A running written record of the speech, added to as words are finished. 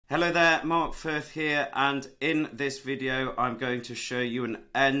Hello there, Mark Firth here, and in this video I'm going to show you an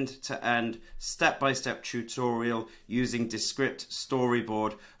end-to-end step-by-step tutorial using Descript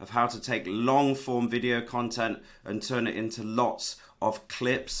StoryBoard of how to take long-form video content and turn it into lots of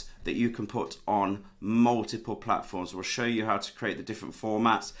clips that you can put on multiple platforms. We'll show you how to create the different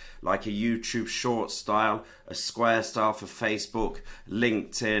formats like a YouTube short style, a square style for Facebook,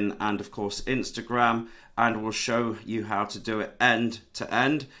 LinkedIn, and of course Instagram. And we'll show you how to do it end to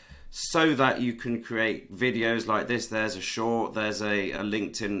end so that you can create videos like this. There's a short, there's a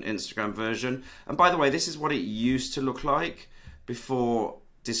LinkedIn, Instagram version. And by the way, this is what it used to look like before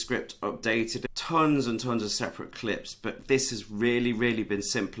Descript updated. Tons and tons of separate clips, but this has really been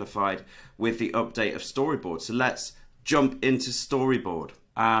simplified with the update of StoryBoard. So let's jump into StoryBoard.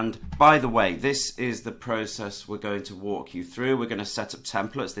 And by the way, this is the process we're going to walk you through. We're going to set up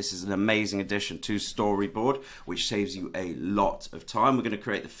templates. This is an amazing addition to StoryBoard, which saves you a lot of time. We're going to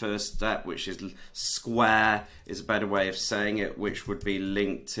create the first step, which is square, is a better way of saying it, which would be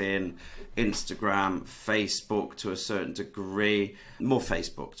LinkedIn, Instagram, Facebook to a certain degree. More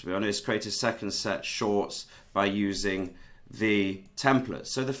Facebook, to be honest. Create a second set, shorts, by using the templates.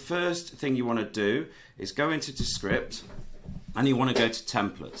 So the first thing you want to do is go into Descript, and you want to go to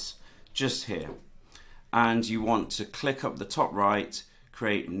templates, just here. And you want to click up the top right,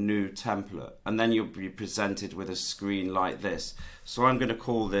 create new template. And then you'll be presented with a screen like this. So I'm going to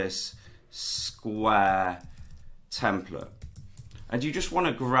call this square template. And you just want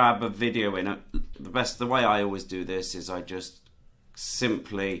to grab a video in it. The way I always do this is I just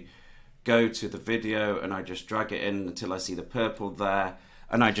simply go to the video and I just drag it in until I see the purple there.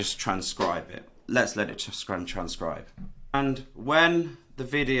 And I just transcribe it. Let's let it transcribe. And when the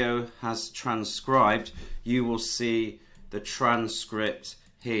video has transcribed, you will see the transcript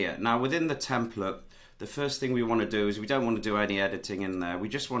here. Now within the template, the first thing we want to do is we don't want to do any editing in there. We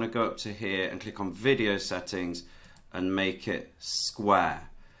just want to go up to here and click on video settings and make it square.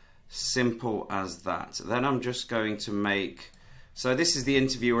 Simple as that. Then I'm just going to make, so this is the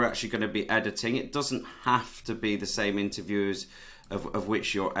interview we're actually going to be editing. It doesn't have to be the same interviews of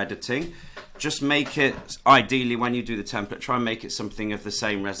which you're editing. Just make it, ideally when you do the template, try and make it something of the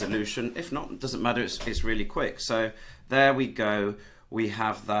same resolution. If not, it doesn't matter, it's really quick. So there we go, we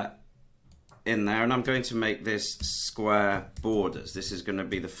have that in there, and I'm going to make this square borders. This is going to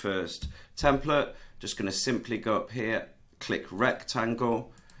be the first template. Just going to simply go up here, click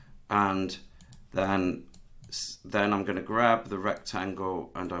rectangle, and then I'm going to grab the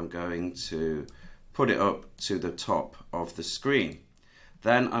rectangle and I'm going to put it up to the top of the screen.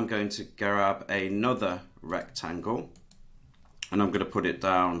 Then I'm going to grab another rectangle and I'm going to put it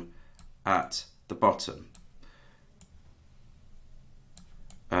down at the bottom.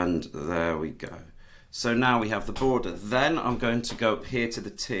 And there we go. So now we have the border. Then I'm going to go up here to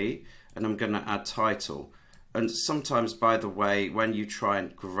the T and I'm going to add title. And sometimes, by the way, when you try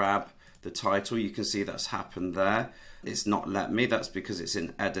and grab the title, you can see that's happened there. It's not let me, that's because it's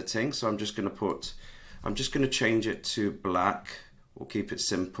in editing. So I'm just going to change it to black. We'll keep it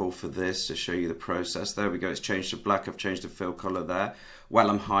simple for this to show you the process. There we go, it's changed to black. I've changed the fill color there while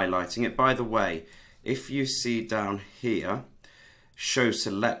I'm highlighting it. By the way, if you see down here, show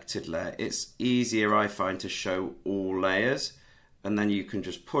selected layer, it's easier, I find, to show all layers. And then you can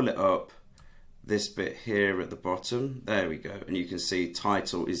just pull it up, this bit here at the bottom, there we go, and you can see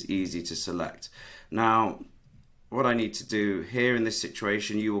title is easy to select. Now what I need to do here in this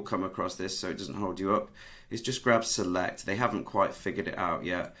situation, you will come across this so it doesn't hold you up, is just grab select. They haven't quite figured it out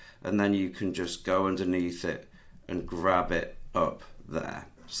yet, and then you can just go underneath it and grab it up there.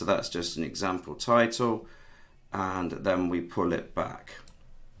 So that's just an example title, and then we pull it back.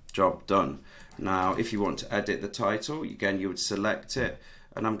 Job done. Now if you want to edit the title, again you would select it,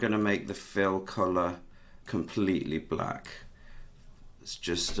 and I'm going to make the fill color completely black. It's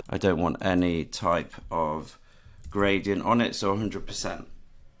just, I don't want any type of gradient on it, so 100%.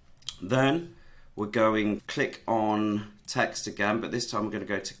 Then we're going, click on text again, but this time we're going to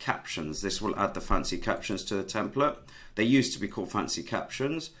go to captions. This will add the fancy captions to the template. They used to be called fancy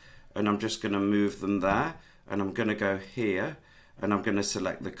captions, and I'm just going to move them there, and I'm going to go here and I'm going to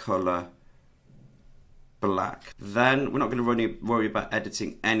select the color black. Then we're not going to worry about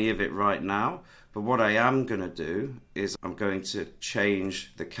editing any of it right now, but what I am going to do is I'm going to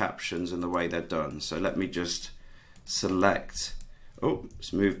change the captions and the way they're done. So let me just select, oh,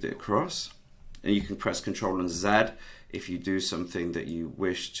 it's moved it across, and you can press Ctrl and Z if you do something that you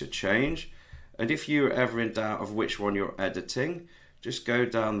wish to change. And if you're ever in doubt of which one you're editing, just go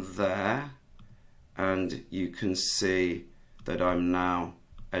down there and you can see that I'm now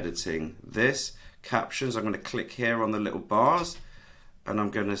editing this. Captions, I'm going to click here on the little bars and I'm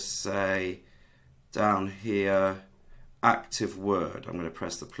going to say down here active word. I'm going to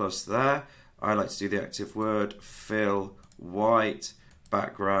press the plus there. I like to do the active word, fill white,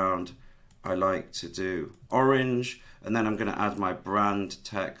 background I like to do orange, and then I'm going to add my brand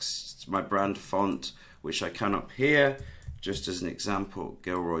text, my brand font, which I can up here, just as an example,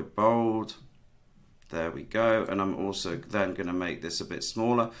 Gilroy Bold. There we go. And I'm also then going to make this a bit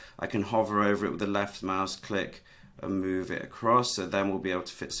smaller. I can hover over it with the left mouse click and move it across, so then we'll be able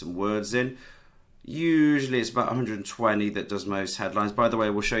to fit some words in. Usually it's about 120 that does most headlines. By the way,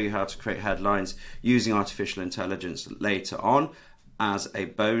 we'll show you how to create headlines using artificial intelligence later on as a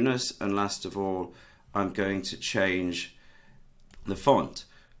bonus. And last of all, I'm going to change the font.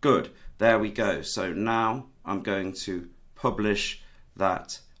 Good, there we go. So now I'm going to publish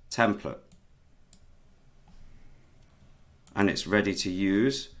that template. And it's ready to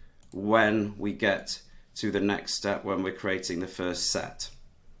use when we get to the next step, when we're creating the first set.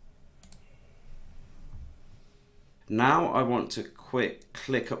 Now I want to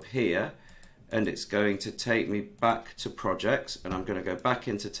click up here, and it's going to take me back to projects, and I'm going to go back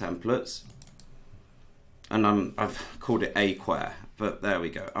into templates, and I've called it Aquare, but there we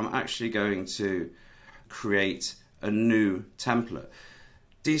go. I'm actually going to create a new template.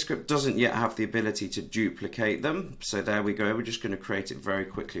 Descript doesn't yet have the ability to duplicate them, so there we go. We're just going to create it very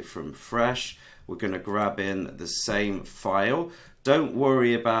quickly from fresh. We're going to grab in the same file. Don't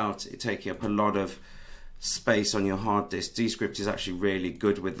worry about it taking up a lot of space on your hard disk. Descript is actually really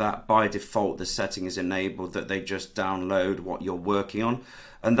good with that. By default, the setting is enabled that they just download what you're working on,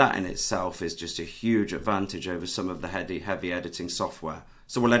 and that in itself is just a huge advantage over some of the heavy editing software.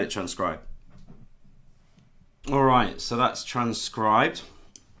 So we'll let it transcribe. All right, so that's transcribed.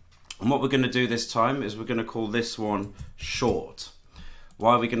 And what we're going to do this time is we're going to call this one short.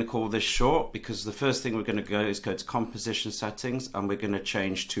 Why are we going to call this short? Because the first thing we're going to go is go to composition settings, and we're going to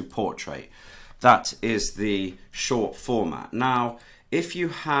change to portrait. That is the short format. Now, if you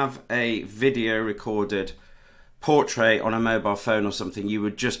have a video recorded portrait on a mobile phone or something, you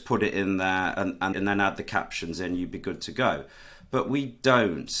would just put it in there and then add the captions in, you'd be good to go. But we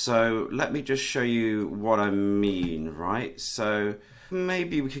don't. So let me just show you what I mean, right? So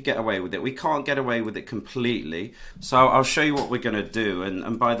maybe we could get away with it. We can't get away with it completely. So I'll show you what we're going to do.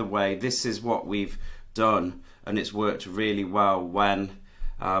 And by the way, this is what we've done, and it's worked really well when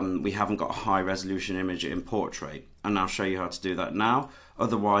we haven't got a high resolution image in portrait, and I'll show you how to do that now.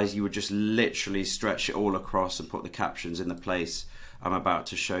 Otherwise you would just literally stretch it all across and put the captions in the place I'm about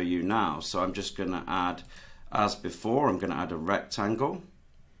to show you now. So I'm just going to add, as before, I'm going to add a rectangle,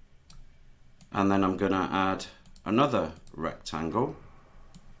 and then I'm going to add another rectangle,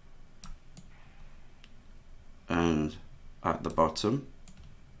 and at the bottom.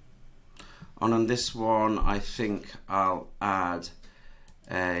 And on this one I think I'll add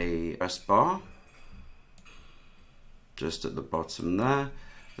a press bar just at the bottom there.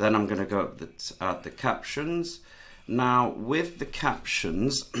 Then I'm going to go up to add the captions. Now with the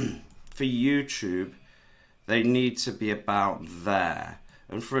captions for YouTube, they need to be about there,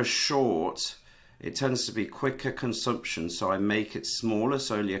 and for a short it tends to be quicker consumption, so I make it smaller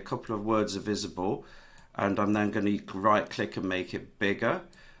so only a couple of words are visible, and I'm then going to right click and make it bigger,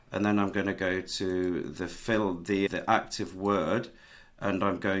 and then I'm going to go to the active word, and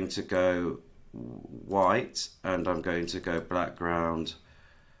I'm going to go white, and I'm going to go background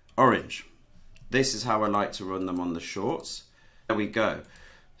orange. This is how I like to run them on the shorts. There we go.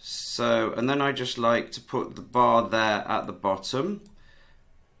 So, and then I just like to put the bar there at the bottom.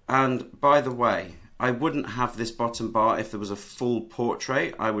 And by the way, I wouldn't have this bottom bar if there was a full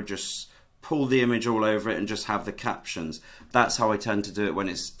portrait. I would just pull the image all over it and just have the captions. That's how I tend to do it when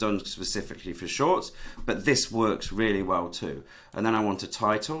it's done specifically for shorts, but this works really well too. And then I want a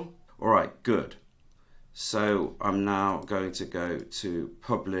title. All right, good. So I'm now going to go to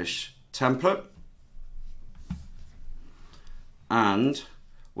publish template, and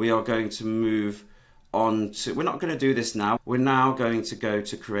we are going to move on to, we're not going to do this now, we're now going to go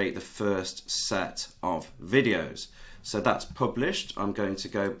to create the first set of videos. So that's published. I'm going to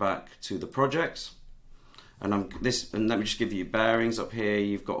go back to the projects, and let me just give you bearings. Up here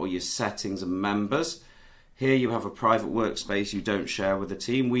you've got all your settings and members. Here you have a private workspace you don't share with the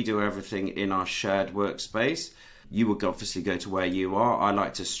team. We do everything in our shared workspace. You will obviously go to where you are. I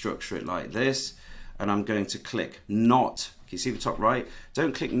like to structure it like this, and I'm going to click not, you see the top right?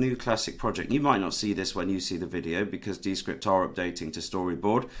 Don't click new classic project. You might not see this when you see the video because Descript are updating to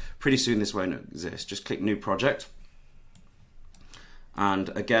storyboard. Pretty soon this won't exist. Just click new project. And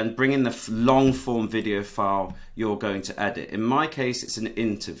again, bring in the long form video file you're going to edit. In my case, it's an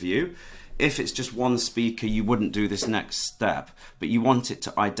interview. If it's just one speaker, you wouldn't do this next step, but you want it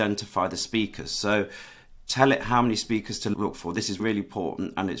to identify the speakers. So tell it how many speakers to look for. This is really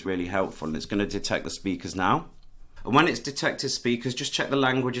important and it's really helpful, and it's going to detect the speakers now. And when it's detected speakers, just check the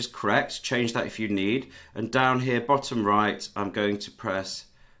language is correct, change that if you need. And down here, bottom right, I'm going to press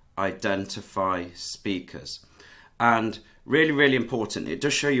identify speakers. And really, really important, it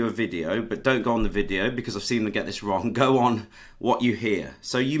does show you a video, but don't go on the video because I've seen them get this wrong. Go on what you hear.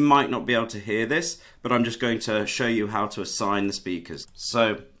 So you might not be able to hear this, but I'm just going to show you how to assign the speakers.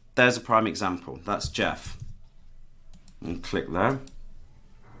 So there's a prime example. That's Jeff. And click there.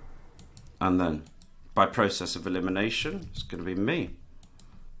 And then by process of elimination, it's going to be me.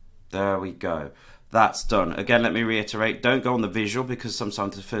 There we go. That's done. Again, let me reiterate, don't go on the visual because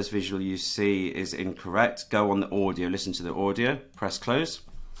sometimes the first visual you see is incorrect. Go on the audio, listen to the audio, press close.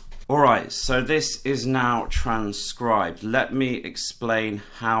 All right, so this is now transcribed. Let me explain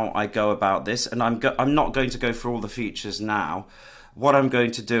how I go about this, and I'm not going to go through all the features now. What I'm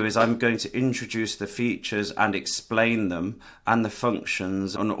going to do is I'm going to introduce the features and explain them and the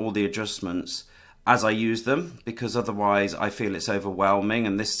functions and all the adjustments as I use them, because otherwise I feel it's overwhelming,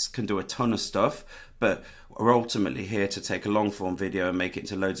 and this can do a ton of stuff, but we're ultimately here to take a long form video and make it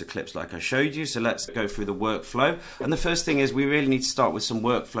into loads of clips like I showed you. So let's go through the workflow. And the first thing is we really need to start with some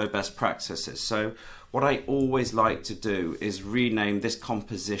workflow best practices. So what I always like to do is rename this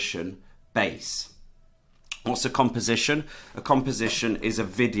composition base. What's a composition? A composition is a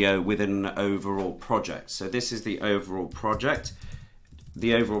video within an overall project. So this is the overall project.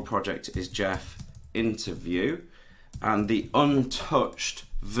 The overall project is Jeff interview, and the untouched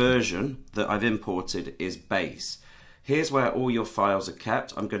version that I've imported is base. Here's where all your files are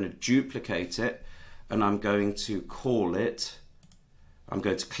kept. I'm going to duplicate it and I'm going to call it, I'm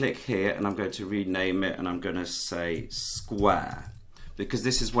going to click here and I'm going to rename it, and I'm going to say square, because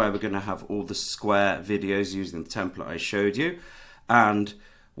this is where we're going to have all the square videos using the template I showed you. And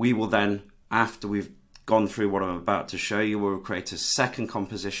we will then, after we've gone through what I'm about to show you, we'll create a second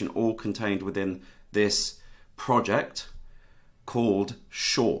composition all contained within this project called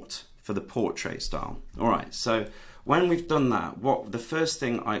short for the portrait style. All right, so when we've done that, what the first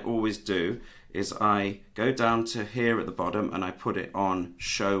thing I always do is I go down to here at the bottom and I put it on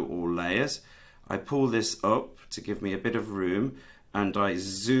show all layers. I pull this up to give me a bit of room and I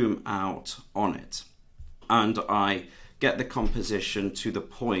zoom out on it, and I get the composition to the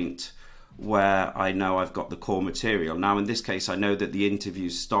point where I know I've got the core material. Now in this case I know that the interview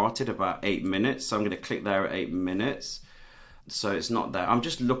started about 8 minutes, so I'm going to click there at 8 minutes. So it's not there. I'm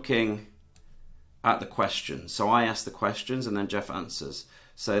just looking at the questions. So I ask the questions and then Jeff answers.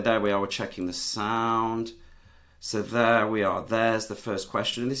 So there we are, we're checking the sound. So there we are, there's the first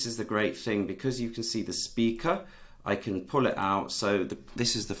question. And this is the great thing, because you can see the speaker, I can pull it out. So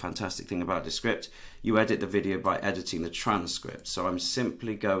this is the fantastic thing about Descript. You edit the video by editing the transcript. So I'm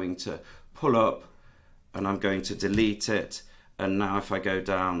simply going to pull up and I'm going to delete it. And now if I go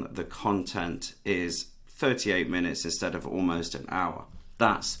down, the content is 38 minutes instead of almost an hour.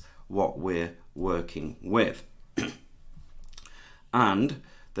 That's what we're working with. And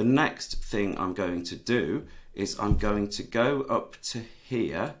the next thing I'm going to do is I'm going to go up to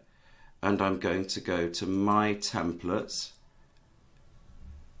here and I'm going to go to my templates.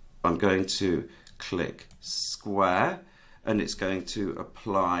 I'm going to click square and it's going to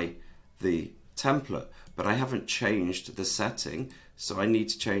apply the template, but I haven't changed the setting, so I need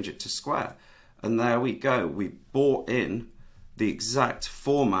to change it to square. And there we go, we brought in the exact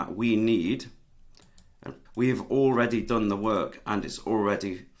format we need. We've already done the work and it's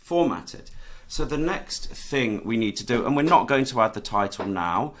already formatted. So the next thing we need to do, and we're not going to add the title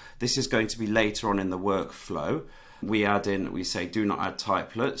now, this is going to be later on in the workflow. We add in, we say do not add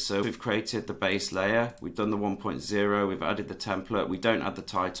template. So we've created the base layer, we've done the 1.0, we've added the template, we don't add the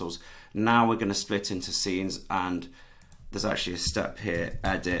titles. Now we're going to split into scenes, and there's actually a step here,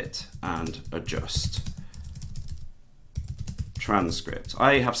 edit and adjust. Transcript.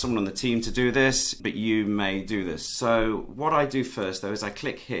 I have someone on the team to do this, but you may do this. So what I do first though is I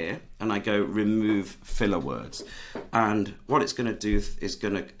click here and I go remove filler words. And what it's going to do is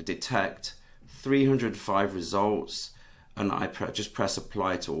going to detect 305 results, and I just press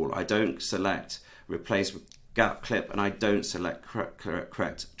apply to all. I don't select replace with gap clip, and I don't select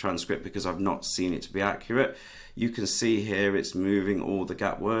correct transcript because I've not seen it to be accurate. You can see here it's moving all the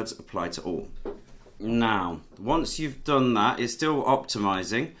gap words, apply to all. Now, once you've done that, it's still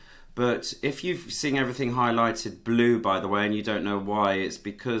optimizing, but if you've seen everything highlighted blue, by the way, and you don't know why, it's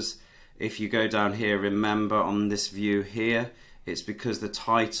because if you go down here, remember on this view here, it's because the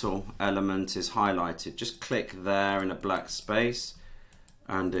title element is highlighted. Just click there in a black space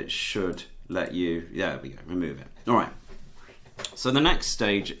and it should let you, there we go, remove it. All right, so the next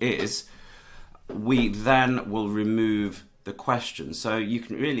stage is we then will remove the question. So you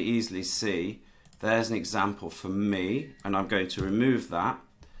can really easily see there's an example for me, and I'm going to remove that,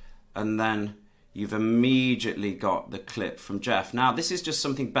 and then you've immediately got the clip from Jeff. Now this is just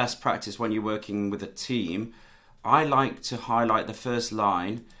something best practice when you're working with a team. I like to highlight the first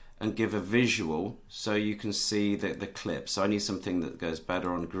line and give a visual so you can see the clip. So I need something that goes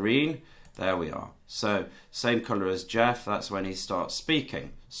better on green. There we are. So same color as Jeff, that's when he starts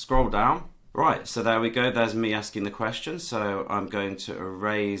speaking. Scroll down. Right, so there we go, there's me asking the question. So I'm going to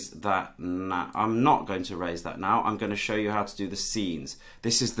erase that now. I'm not going to erase that now. I'm going to show you how to do the scenes.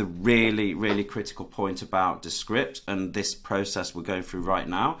 This is the really, really critical point about Descript and this process we're going through right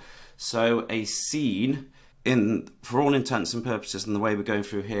now. So a scene, for all intents and purposes, and the way we're going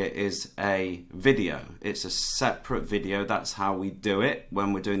through here, is a video. It's a separate video. That's how we do it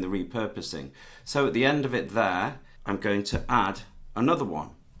when we're doing the repurposing. So at the end of it there, I'm going to add another one.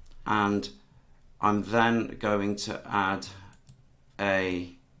 And I'm then going to add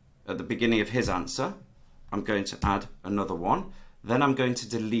at the beginning of his answer, I'm going to add another one. Then I'm going to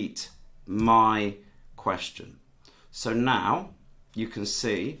delete my question. So now you can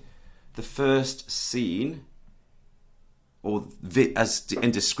see the first scene, or as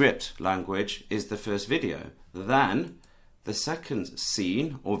in Descript language, is the first video. Then the second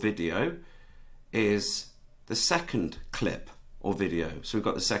scene or video is the second clip or video. So we've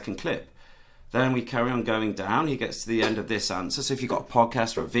got the second clip. Then we carry on going down. He gets to the end of this answer. So if you've got a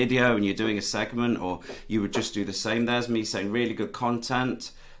podcast or a video and you're doing a segment, or you would just do the same. There's me saying really good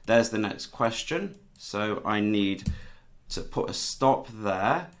content. There's the next question. So I need to put a stop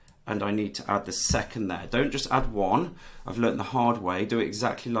there, and I need to add the second there. Don't just add one. I've learned the hard way. Do it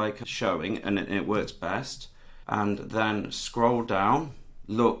exactly like showing, and it works best. And then scroll down,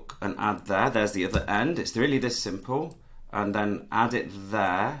 look and add there. There's the other end. It's really this simple. And then add it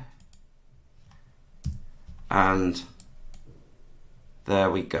there. And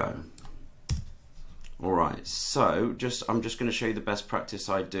there we go. All right, so I'm just going to show you the best practice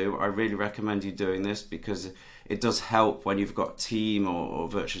I do. I really recommend you doing this because it does help when you've got a team or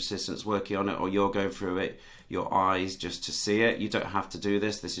virtual assistants working on it, or you're going through it, your eyes just to see it. You don't have to do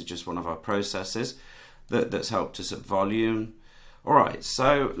this. This is just one of our processes that's helped us at volume. All right,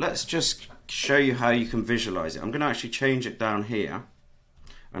 so let's just show you how you can visualize it. I'm going to actually change it down here,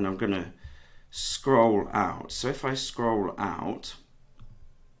 and I'm going to scroll out. So if I scroll out,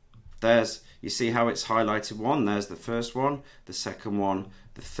 you see how it's highlighted one. There's the first one, the second one,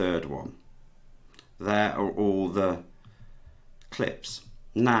 the third one. There are all the clips.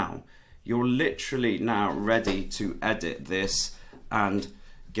 Now, you're literally now ready to edit this and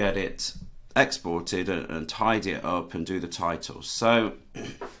get it exported and tidy it up and do the titles. So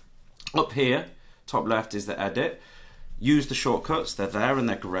up here, top left is the edit. Use the shortcuts, they're there and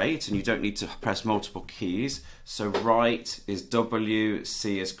they're great, and you don't need to press multiple keys. So right is W,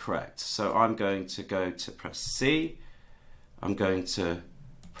 C is correct. So I'm going to go to press C. I'm going to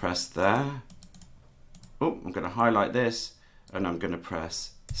press there. Oh, I'm going to highlight this, and I'm going to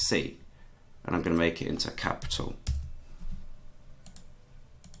press C. And I'm going to make it into capital.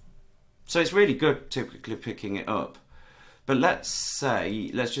 So it's really good typically picking it up. But let's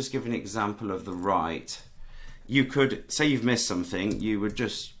just give an example of the right. You could say you've missed something, you would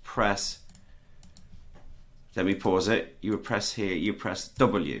just press, let me pause it, you would press here, you press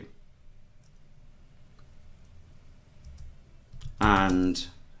W. And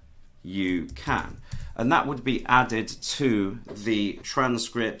you can. And that would be added to the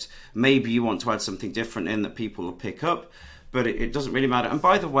transcript. Maybe you want to add something different in that people will pick up, but it doesn't really matter. And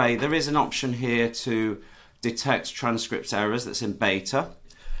by the way, there is an option here to detect transcript errors that's in beta.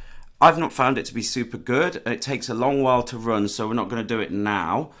 I've not found it to be super good. It takes a long while to run, so we're not going to do it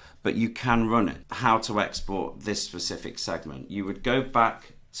now, but you can run it. How to export this specific segment. You would go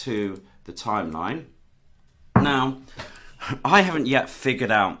back to the timeline. Now, I haven't yet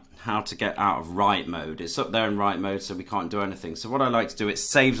figured out how to get out of write mode. It's up there in write mode, so we can't do anything. So what I like to do, it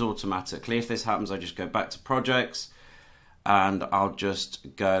saves automatically. If this happens, I just go back to projects, and I'll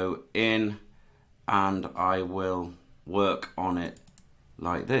just go in, and I will work on it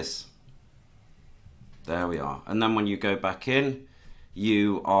like this. There we are. And then when you go back in,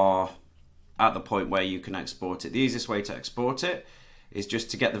 you are at the point where you can export it. The easiest way to export it is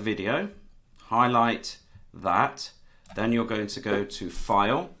just to get the video, highlight that, then you're going to go to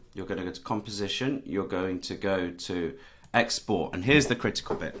File, you're going to go to Composition, you're going to go to Export. And here's the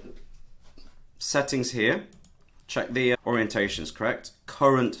critical bit. Settings here, check the orientation's correct.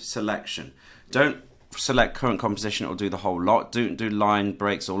 Current selection. Don't select current composition, it'll do the whole lot. Don't do line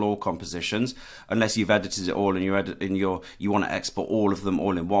breaks or all compositions unless you've edited it all and you want to export all of them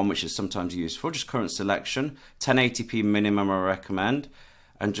all in one, which is sometimes useful. Just current selection, 1080p minimum I recommend,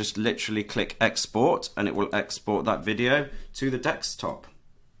 and just literally click export and it will export that video to the desktop.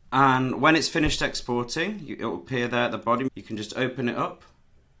 And when it's finished exporting, it will appear there at the bottom. You can just open it up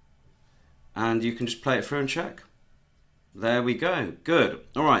and you can just play it through and check. There we go. Good.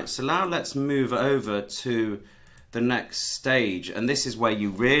 All right, so now let's move over to the next stage. And this is where you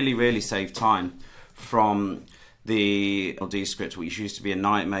really save time from the Descript, which used to be a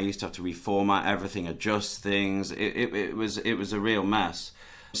nightmare. You used to have to reformat everything, adjust things. It was a real mess.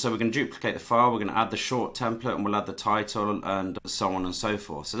 So we're going to duplicate the file, we're going to add the short template, and we'll add the title and so on and so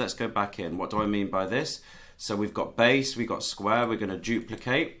forth. So let's go back in. What do I mean by this? So we've got base, we've got square, we're going to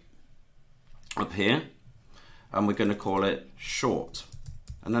duplicate up here, and we're going to call it short.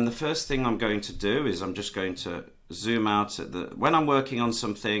 And then the first thing I'm going to do is I'm just going to zoom out at when I'm working on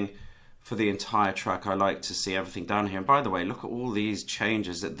something for the entire track, I like to see everything down here. And by the way, look at all these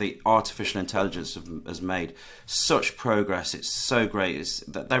changes that the artificial intelligence has made. Such progress, it's so great. It's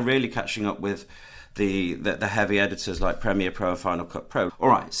that they're really catching up with the heavy editors like Premiere Pro and Final Cut Pro. All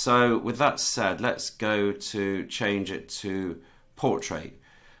right, so with that said, let's go to change it to portrait.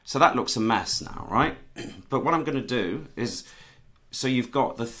 So that looks a mess now, right? But what I'm going to do is, so you've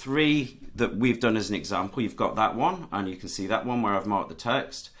got the three that we've done as an example. You've got that one, and you can see that one where I've marked the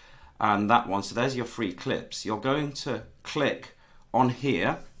text, and that one. So there's your three clips. You're going to click on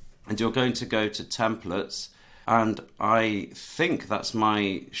here, and you're going to go to templates, and I think that's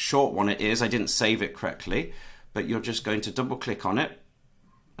my short one. It is. I didn't save it correctly, but you're just going to double click on it,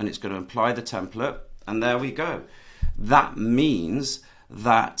 and it's going to apply the template, and there we go. That means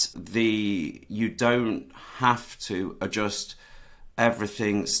that you don't have to adjust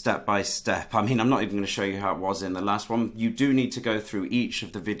everything step by step. I mean, I'm not even going to show you how it was in the last one. You do need to go through each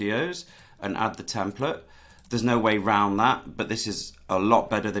of the videos and add the template. There's no way around that, but this is a lot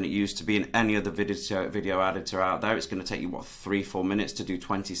better than it used to be in any other video editor out there. It's going to take you, what, 3-4 minutes to do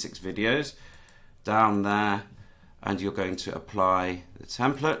 26 videos. Down there, and you're going to apply the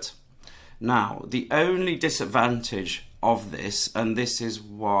template. Now, the only disadvantage of this, and this is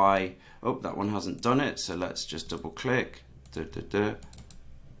why, oh, that one hasn't done it, so let's just double click,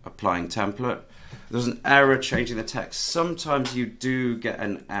 applying template. There's an error changing the text. Sometimes you do get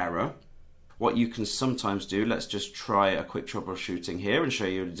an error. What you can sometimes do, let's just try a quick troubleshooting here and show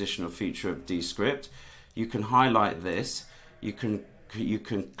you an additional feature of Descript. You can highlight this, you can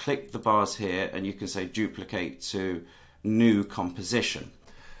click the bars here, and you can say duplicate to new composition.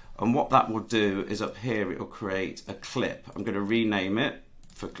 And what that will do is up here, it will create a clip. I'm going to rename it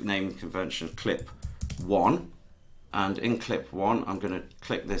for naming convention clip 1. And in clip 1, I'm going to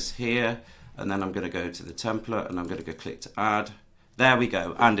click this here, and then I'm going to go to the template, and I'm going to go click to add. There we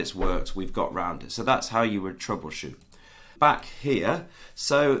go, and it's worked. We've got round it. So that's how you would troubleshoot. Back here,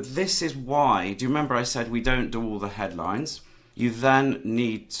 so this is why, do you remember I said we don't do all the headlines? You then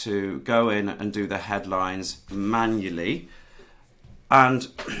need to go in and do the headlines manually. And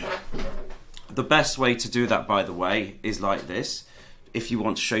the best way to do that, by the way, is like this. If you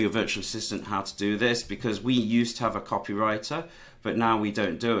want to show your virtual assistant how to do this, because we used to have a copywriter, but now we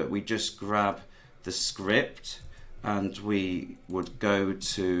don't do it. We just grab the script and we would go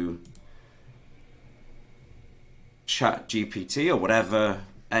to ChatGPT or whatever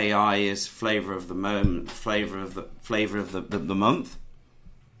AI is, flavor of the moment, flavor of the month.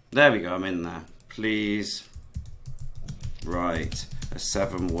 There we go, I'm in there. Please write a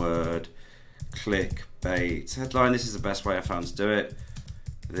 7-word clickbait headline. This is the best way I found to do it.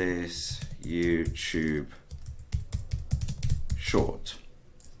 This YouTube short.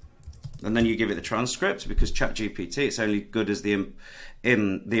 And then you give it the transcript, because ChatGPT, it's only good as the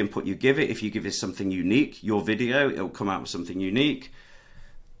input you give it. If you give it something unique, your video, it'll come out with something unique.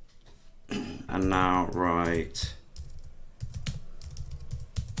 And now write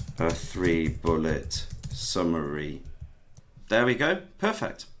a 3-bullet summary. There we go,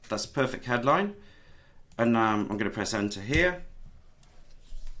 perfect. That's a perfect headline. And I'm going to press enter here.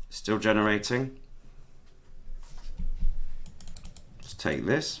 Still generating. Let's take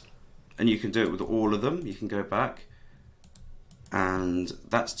this. And you can do it with all of them. You can go back. And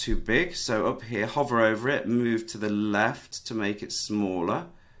that's too big. So up here, hover over it, move to the left to make it smaller.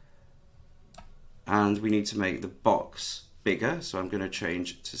 And we need to make the box bigger, so I'm going to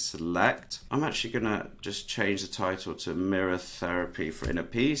change it to select. I'm actually going to just change the title to Mirror Therapy for Inner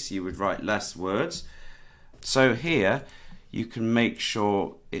Peace. You would write less words. So here you can make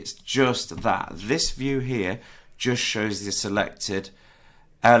sure it's just that. This view here just shows the selected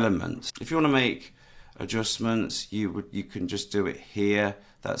element. If you want to make adjustments, you can just do it here.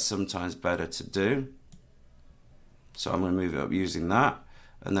 That's sometimes better to do. So I'm going to move it up using that,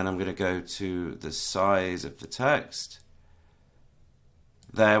 and then I'm going to go to the size of the text.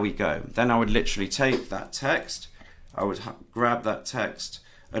 There we go. Then I would literally take that text, I would grab that text,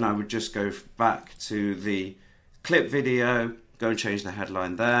 and I would just go back to the clip video, go and change the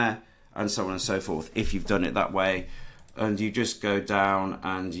headline there, and so on and so forth, if you've done it that way. And you just go down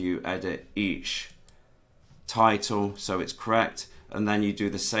and you edit each title so it's correct, and then you do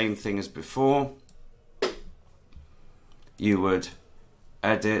the same thing as before. You would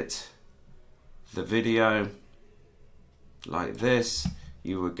edit the video like this.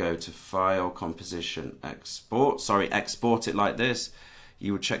 You would go to File, Composition, Export. Export it like this.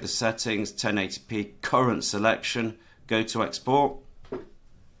 You would check the settings, 1080p, current selection, go to Export.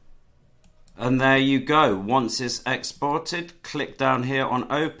 And there you go. Once it's exported, click down here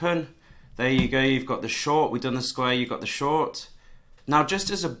on Open. There you go, you've got the short. We've done the square, you've got the short. Now,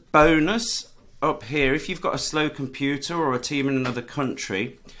 just as a bonus, up here, if you've got a slow computer or a team in another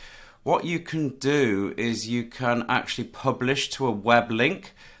country, what you can do is you can actually publish to a web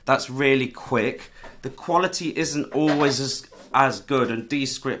link. That's really quick. The quality isn't always as good, and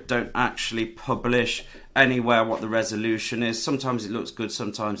Descript don't actually publish anywhere what the resolution is. Sometimes it looks good,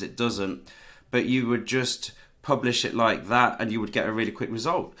 sometimes it doesn't. But you would just publish it like that and you would get a really quick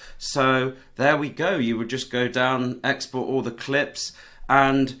result. So there we go. You would just go down, export all the clips,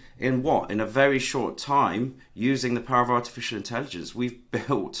 and in a very short time, using the power of artificial intelligence, we've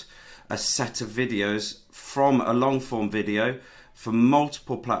built a set of videos from a long form video for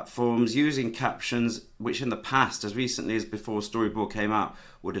multiple platforms using captions, which in the past, as recently as before Storyboard came out,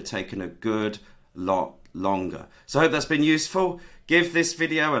 would have taken a good lot longer. So I hope that's been useful. Give this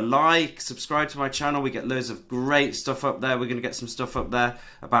video a like, subscribe to my channel. We get loads of great stuff up there. We're going to get some stuff up there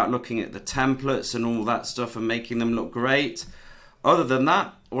about looking at the templates and all that stuff and making them look great. Other than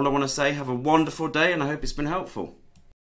that, all I want to say, have a wonderful day, and I hope it's been helpful.